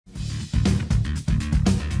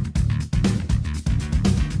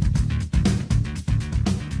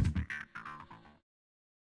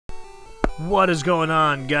What is going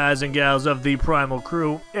on, guys and gals of the Primal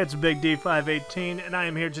Crew? It's Big D518, and I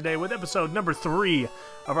am here today with episode number 3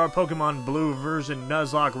 of our Pokemon Blue version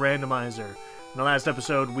Nuzlocke Randomizer. In the last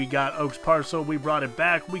episode, we got Oak's Parcel, we brought it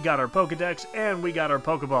back, we got our Pokedex, and we got our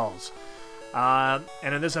Pokeballs.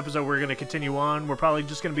 And in this episode, we're going to continue on. We're probably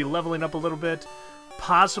just going to be leveling up a little bit,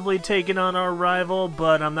 possibly taking on our rival,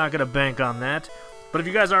 but I'm not going to bank on that. But if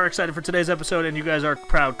you guys are excited for today's episode, and you guys are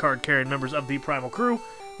proud card-carrying members of the Primal Crew,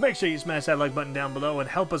 make sure you smash that like button down below and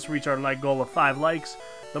help us reach our like goal of 5 likes.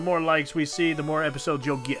 The more likes we see, the more episodes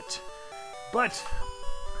you'll get. But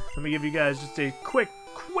let me give you guys just a quick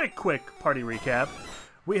party recap.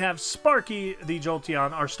 We have Sparky the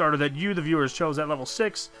Jolteon, our starter that you, the viewers, chose at level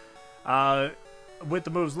 6. With the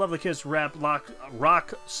moves Lovely Kiss, Wrap,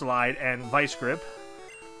 Rock Slide, and Vice Grip.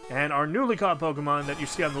 And our newly caught Pokemon that you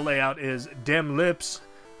see on the layout is Dim Lips,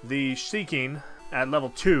 the Seeking, at level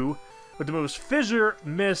 2, with the moves Fissure,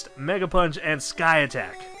 Mist, Mega Punch, and Sky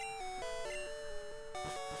Attack.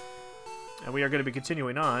 And we are going to be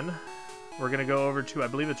continuing on. We're going to go over to, I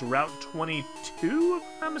believe it's Route 22, if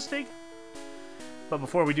I'm not mistaken. But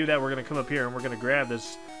before we do that, we're going to come up here and we're going to grab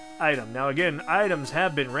this item. Now again, items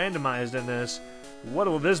have been randomized in this. What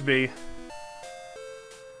will this be?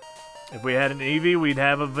 If we had an Eevee, we'd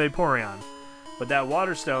have a Vaporeon. But that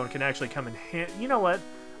Water Stone can actually come in handy. You know what?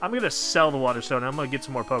 I'm going to sell the Water Stone and I'm going to get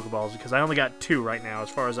some more Pokeballs because I only got 2 right now as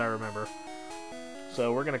far as I remember.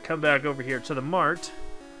 So we're going to come back over here to the mart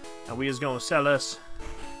and we is going to sell us.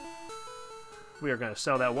 We are going to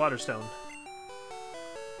sell that Water Stone.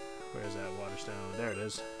 Where's that Water Stone? There it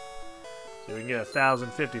is. So we can get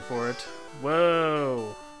 1,050 for it.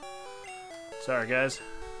 Whoa! Sorry, guys.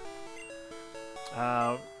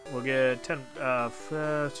 We'll get 10,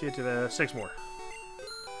 6 more.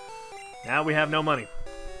 Now we have no money.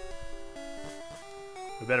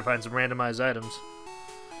 We better find some randomized items.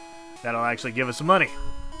 That'll actually give us some money.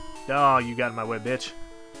 Oh, you got in my way, bitch.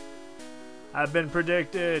 I've been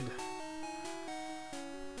predicted.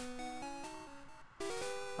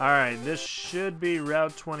 Alright, this should be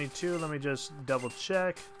Route 22. Let me just double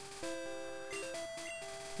check.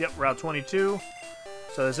 Yep, Route 22.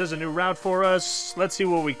 So this is a new route for us. Let's see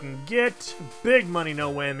what we can get. Big money,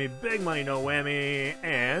 no whammy. Big money, no whammy.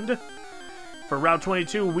 And for Route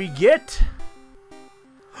 22, we get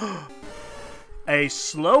a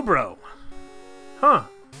Slowbro. Huh.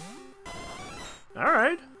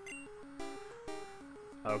 Alright.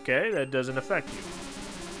 Okay, that doesn't affect you.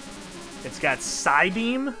 It's got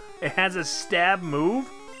Psybeam. It has a stab move.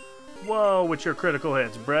 Whoa, with your critical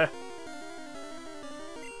hits, bruh.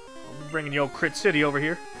 I'll be bringing you old Crit City over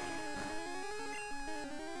here.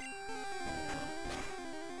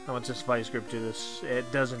 How much does Vice Grip do this?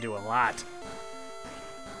 It doesn't do a lot.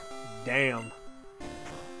 Damn.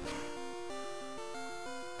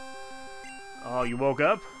 Oh, you woke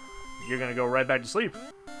up? You're gonna go right back to sleep.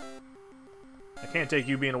 I can't take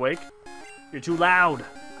you being awake. You're too loud.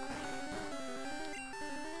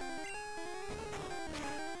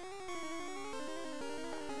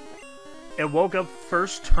 It woke up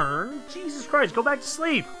first turn? Jesus Christ, go back to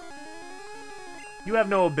sleep! You have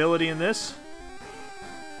no ability in this.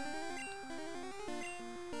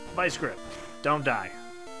 Vice Grip. Don't die.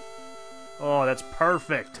 Oh, that's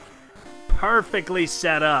perfect. Perfectly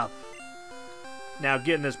set up. Now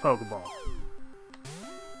get in this Pokeball.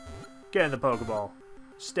 Get in the Pokeball.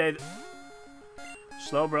 Stay...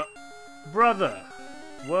 Slow, brother!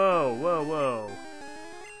 Whoa, whoa, whoa.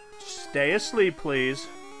 Stay asleep, please.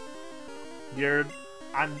 You're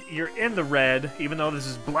in the red, even though this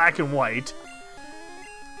is black and white.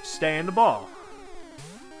 Stay in the ball.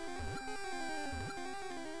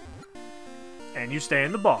 And you stay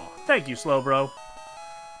in the ball. Thank you, Slowbro.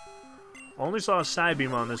 Only saw a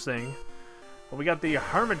Psybeam on this thing. Well, we got the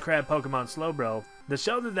Hermit Crab Pokemon Slowbro. The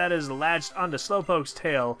shoulder that is latched onto Slowpoke's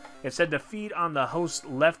tail is said to feed on the host's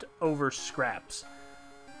leftover scraps.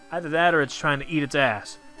 Either that or it's trying to eat its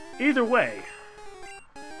ass. Either way,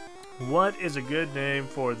 what is a good name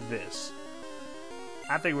for this?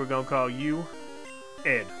 I think we're gonna call you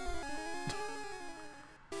Ed.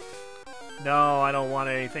 No, I don't want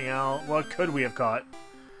anything else. What could we have caught?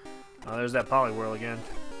 Oh, there's that Poliwhirl again.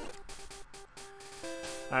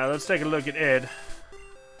 Alright, let's take a look at Ed.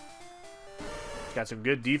 Got some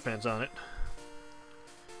good defense on it.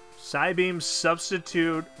 Psybeam,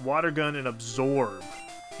 Substitute, Water Gun, and Absorb.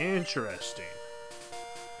 Interesting.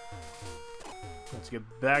 Let's get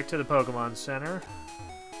back to the Pokemon Center.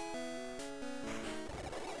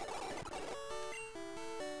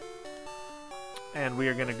 And we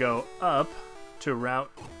are going to go up to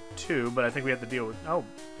Route 2, but I think we have to deal with... Oh,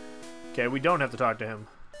 okay, we don't have to talk to him.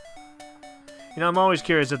 You know, I'm always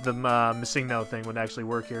curious if the missing no thing would actually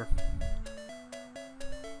work here.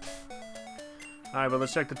 Alright, but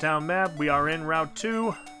let's check the town map. We are in Route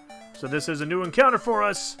 2. So this is a new encounter for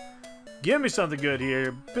us. Give me something good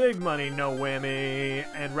here. Big money, no whammy.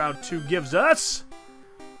 And Route 2 gives us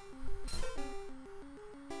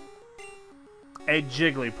a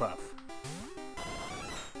Jigglypuff.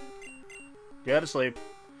 Go to sleep.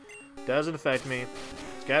 Doesn't affect me.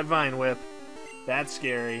 It's got Vine Whip. That's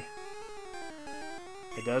scary.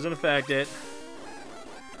 It doesn't affect it.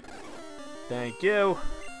 Thank you.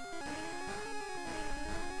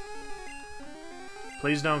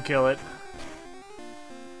 Please don't kill it.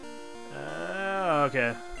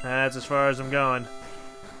 Okay. That's as far as I'm going.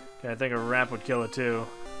 Okay, I think a rap would kill it too.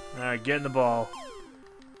 Alright, get in the ball.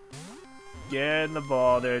 Get in the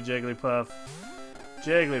ball there, Jigglypuff.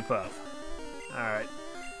 Jigglypuff. Alright.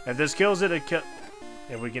 If this kills it,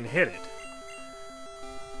 if we can hit it.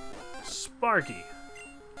 Sparky.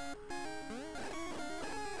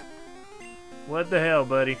 What the hell,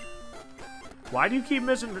 buddy? Why do you keep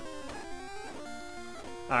missing?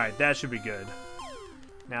 Alright, that should be good.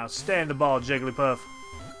 Now stand the ball, Jigglypuff.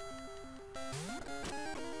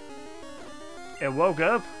 It woke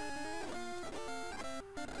up?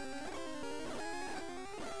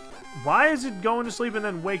 Why is it going to sleep and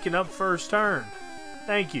then waking up first turn?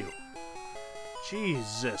 Thank you.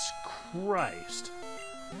 Jesus Christ.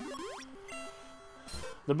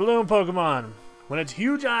 The balloon Pokemon. When its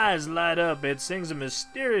huge eyes light up, it sings a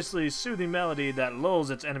mysteriously soothing melody that lulls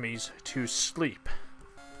its enemies to sleep.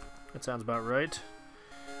 That sounds about right.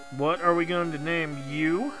 What are we going to name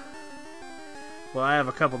you? Well, I have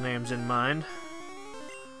a couple names in mind.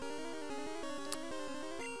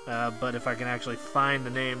 But if I can actually find the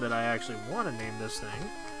name that I actually want to name this thing.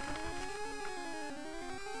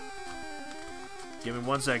 Give me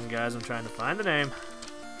 1 second, guys. I'm trying to find the name.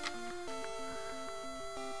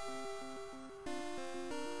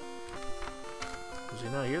 Is he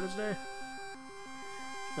not here this day?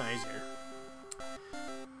 No, he's here.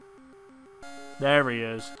 There he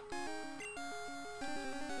is.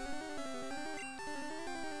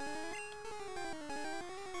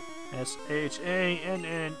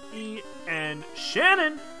 S-H-A-N-N-E-N.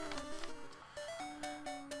 Shannon!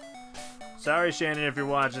 Sorry, Shannon, if you're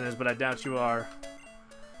watching this, but I doubt you are.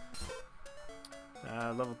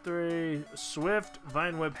 Level 3. Swift,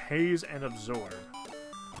 Vine Whip, Haze, and Absorb.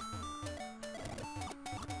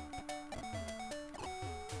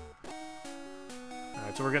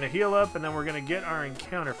 Alright, so we're going to heal up, and then we're going to get our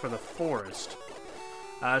encounter for the forest.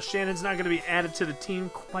 Shannon's not going to be added to the team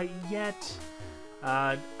quite yet.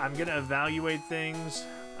 I'm going to evaluate things.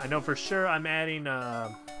 I know for sure I'm adding,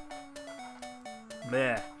 I'm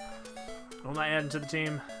not adding to the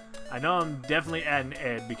team. I know I'm definitely adding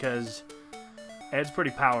Ed, because Ed's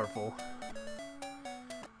pretty powerful.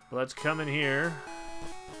 But let's come in here.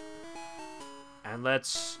 And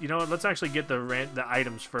let's, you know what, let's actually get the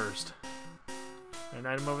items first. An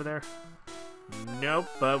item over there? Nope,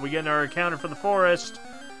 but we get our encounter for the forest.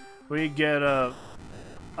 We get a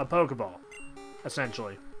Pokeball,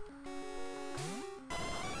 essentially.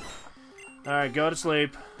 Alright, go to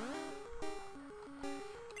sleep.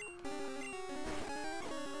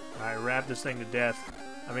 Alright, wrap this thing to death.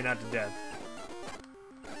 I mean, not to death.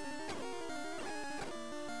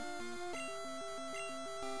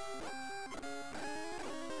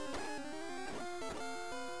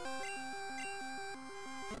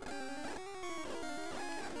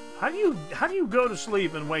 How do you go to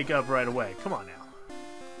sleep and wake up right away? Come on now.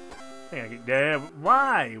 I think I get dead.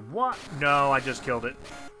 Why? What? No, I just killed it.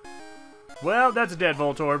 Well, that's a dead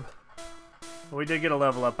Voltorb. But we did get a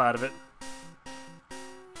level up out of it.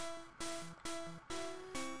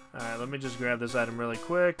 Alright, let me just grab this item really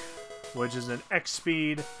quick, which is an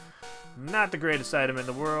X-Speed. Not the greatest item in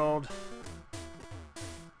the world.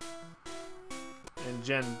 In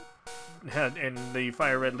the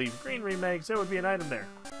Fire Red Leaf Green remakes, there would be an item there.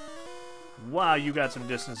 Wow, you got some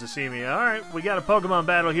distance to see me. Alright, we got a Pokemon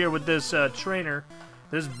battle here with this trainer,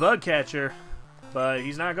 this bug catcher. But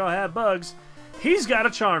he's not gonna have bugs. He's got a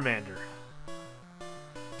Charmander.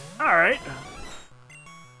 Alright.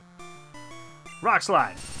 Rock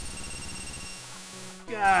Slide.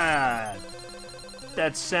 God.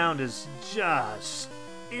 That sound is just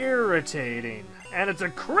irritating. And it's a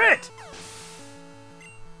crit!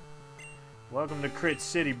 Welcome to Crit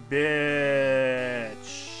City,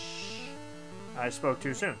 bitch. I spoke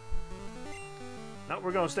too soon. No,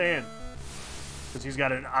 we're gonna stay in. Because he's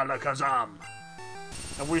got an Alakazam.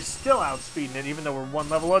 And we're still outspeeding it, even though we're 1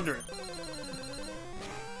 level under it.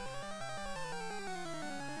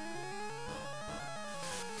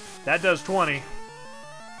 That does 20.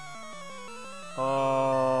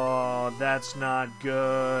 Oh, that's not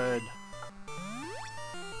good.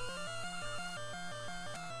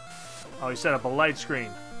 Oh, he set up a light screen.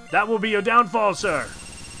 That will be your downfall, sir.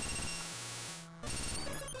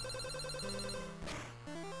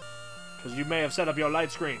 Because you may have set up your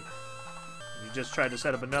light screen. You just tried to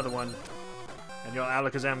set up another one. And your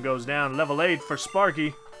Alakazam goes down. Level 8 for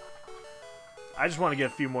Sparky. I just want to get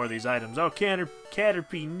a few more of these items. Oh,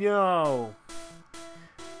 Caterpie, no.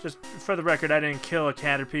 Just for the record, I didn't kill a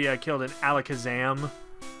Caterpie. I killed an Alakazam.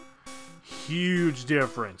 Huge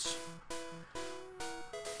difference.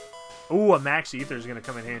 Ooh, a Max Ether is going to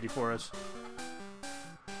come in handy for us.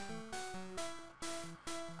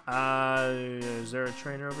 Is there a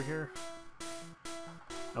trainer over here?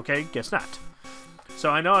 Okay, guess not. So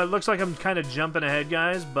I know it looks like I'm kind of jumping ahead,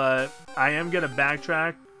 guys, but I am going to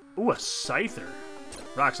backtrack. Ooh, a Scyther.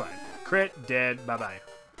 Rock Slide. Crit, dead, bye-bye.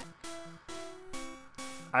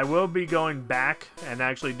 I will be going back and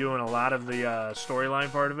actually doing a lot of the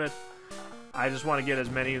storyline part of it. I just want to get as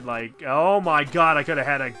many, like... Oh my god, I could have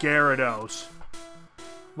had a Gyarados.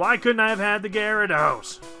 Why couldn't I have had the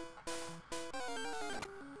Gyarados?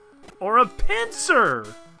 Or a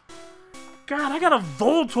Pinsir! God, I got a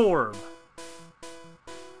Voltorb!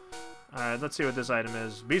 Alright, let's see what this item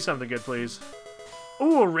is. Be something good, please.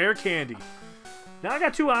 Ooh, a rare candy. Now I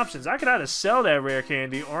got two options. I could either sell that rare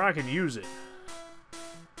candy or I can use it.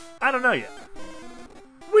 I don't know yet.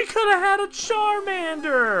 We could have had a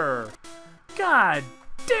Charmander! God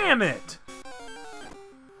damn it!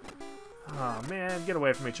 Oh man, get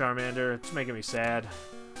away from me, Charmander. It's making me sad.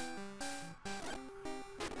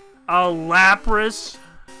 A Lapras?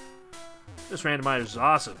 This randomizer is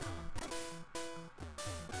awesome.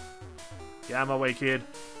 Get out of my way, kid.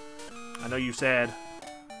 I know you sad.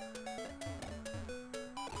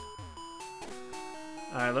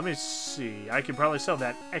 Alright, let me see. I could probably sell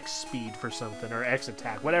that X-Speed for something, or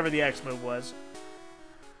X-Attack, whatever the X move was.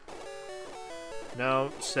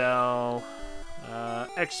 No, sell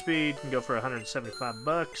X-Speed, can go for 175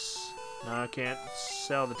 bucks. No, I can't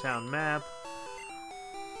sell the town map.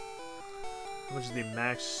 How much is the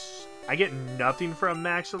max? I get nothing for a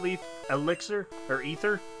max elixir, or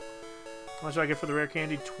ether. How much do I get for the rare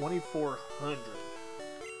candy? 2,400.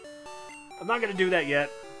 I'm not going to do that yet.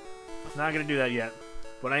 Not going to do that yet.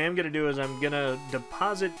 What I am going to do is I'm going to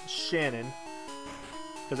deposit Shannon.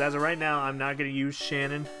 Because as of right now, I'm not going to use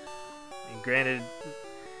Shannon. And granted,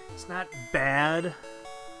 it's not bad.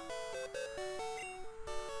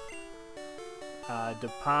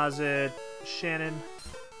 Deposit Shannon.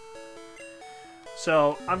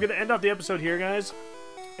 So, I'm going to end off the episode here, guys.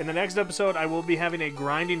 In the next episode, I will be having a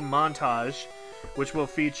grinding montage, which will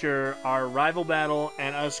feature our rival battle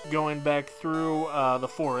and us going back through the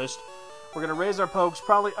forest. We're going to raise our pokes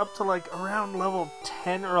probably up to like around level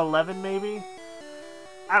 10 or 11 maybe.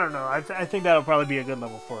 I don't know. I think that'll probably be a good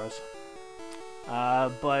level for us.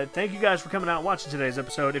 But thank you guys for coming out and watching today's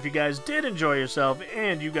episode. If you guys did enjoy yourself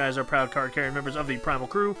and you guys are proud card-carrying members of the Primal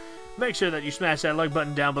Crew, make sure that you smash that like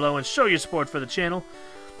button down below and show your support for the channel.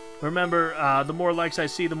 Remember, the more likes I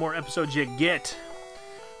see, the more episodes you get.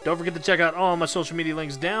 Don't forget to check out all my social media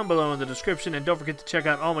links down below in the description, and don't forget to check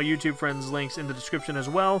out all my YouTube friends' links in the description as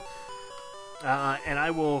well. And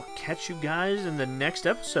I will catch you guys in the next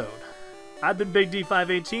episode. I've been Big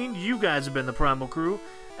D518, you guys have been the Primal Crew,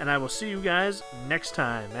 and I will see you guys next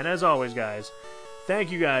time. And as always, guys,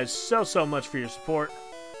 thank you guys so much for your support,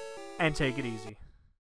 and take it easy.